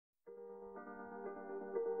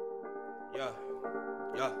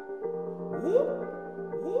Yeah.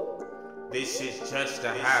 This is just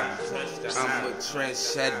a hobby. I'm a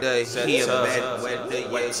trendsetter, he a bad weather.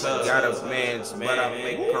 Yeah, she got a man's, but I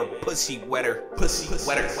make her pussy wetter.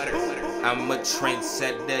 I'm a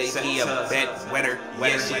trendsetter, he a bad wetter.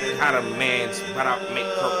 Yeah, she got a man's, but I make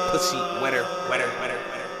her pussy wetter.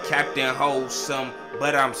 Captain Wholesome,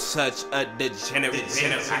 but I'm such a degenerate.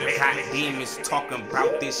 I got demons talking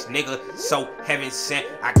about this nigga, so heaven sent.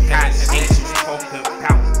 I got angels talking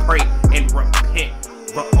about pray and repent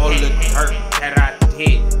for all the dirt that I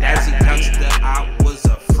did. As a youngster, I was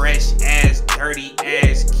a fresh ass, dirty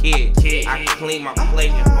ass kid. I clean my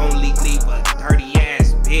plate and only leave a dirty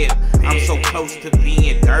ass bib. I'm so close to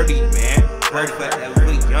being dirty, man. But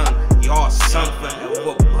forever young, y'all some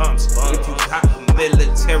forever bumps. If you got the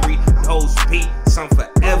military, those be some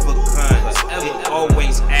forever guns. It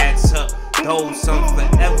always adds up, those some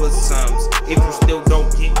forever sums. If you still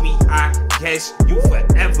don't get me, I guess you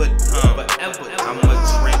forever dumb. I'm a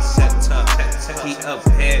trendsetter, he up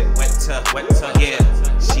head wetter. Yeah,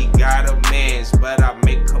 she got a man's, but I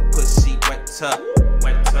make her pussy wetter.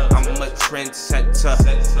 I'm a trendsetter,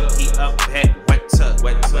 he up head wetter.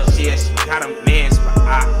 Yeah, she got a man's, but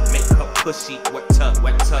I make her pussy wetter.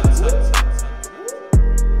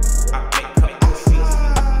 I make her pussy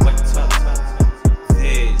wetter.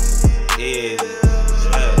 This is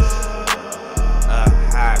just a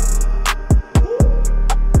hobby.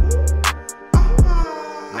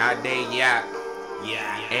 Now they yap.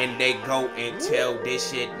 And they go and tell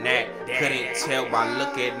this shit that couldn't tell by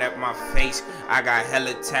looking at my face. I got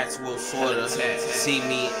hella tats, will sorta see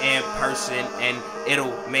me in person and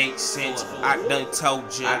it'll make sense. I done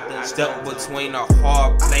told you, stuck between a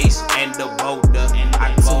hard place and the boulder.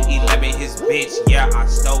 I 211 his bitch, yeah, I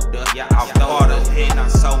stole her. I bought her and I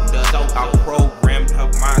sold her. I programmed her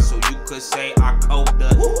mind so you could say I coded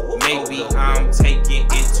her. Maybe I'm taking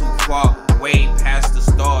it too far, way past the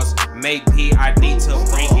stars. Maybe I need to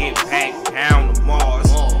bring it back down to Mars.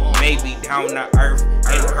 Maybe down to Earth,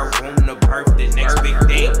 in her room to birth the next big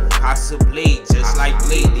thing. Possibly, just like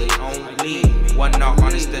Lee, only one to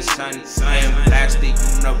harness the sun and blast the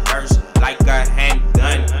universe like a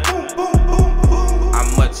handgun.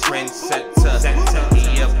 I'm a trendsetter,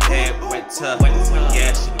 he a bad wetter.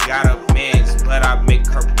 Yeah, she got a man's, but I make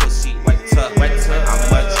her pussy wetter. I'm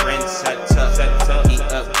a trendsetter, he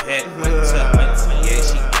a bad wetter. Yeah,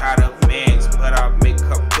 she got a man's, but I make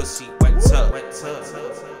her pussy wetter.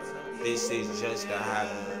 This is just a hobby.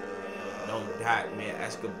 Don't doubt, man.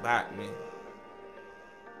 Ask about me.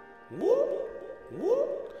 Whoop, whoop.